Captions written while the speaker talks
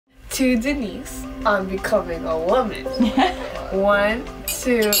to Denise on becoming a woman. 1,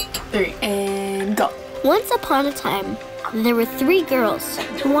 2, 3, and go. Once upon a time, there were 3 girls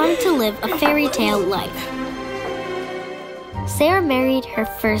who wanted to live a fairy tale life. Sarah married her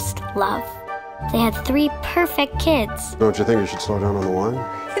first love. They had 3 perfect kids. Don't you think you should slow down on the wine?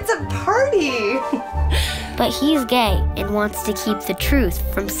 It's a party! But he's gay and wants to keep the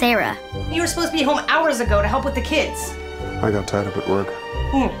truth from Sarah. You were supposed to be home hours ago to help with the kids. I got tied up at work.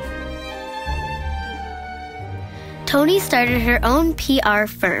 Toni started her own PR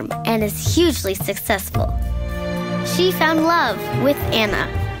firm and is hugely successful. She found love with Anna.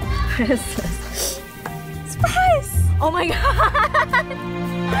 Surprise! Oh my god!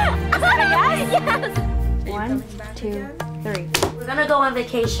 Is that a yes? Yes! 1, 2, 3. We're gonna go on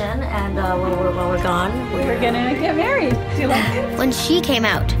vacation, and when we're gone, We're gonna get married. Do you like it? When she came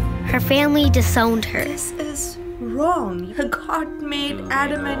out, her family disowned her. This is wrong. God made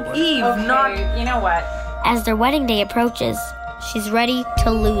Adam and Eve, not... You know what? As their wedding day approaches, she's ready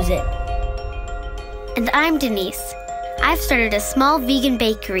to lose it. And I'm Denise. I've started a small vegan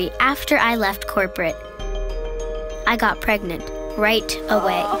bakery after I left corporate. I got pregnant right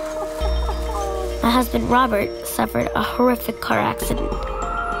away. My husband Robert suffered a horrific car accident.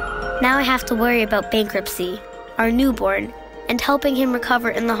 Now I have to worry about bankruptcy, our newborn, and helping him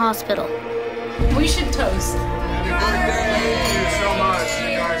recover in the hospital. We should toast.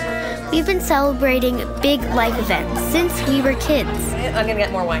 We've been celebrating big life events since we were kids. I'm gonna get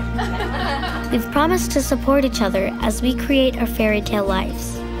more wine. We've promised to support each other as we create our fairy tale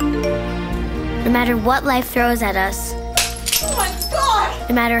lives. No matter what life throws at us, Oh my god!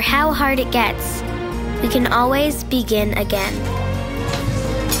 no matter how hard it gets, we can always begin again.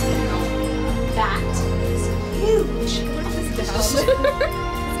 That is huge. What is this?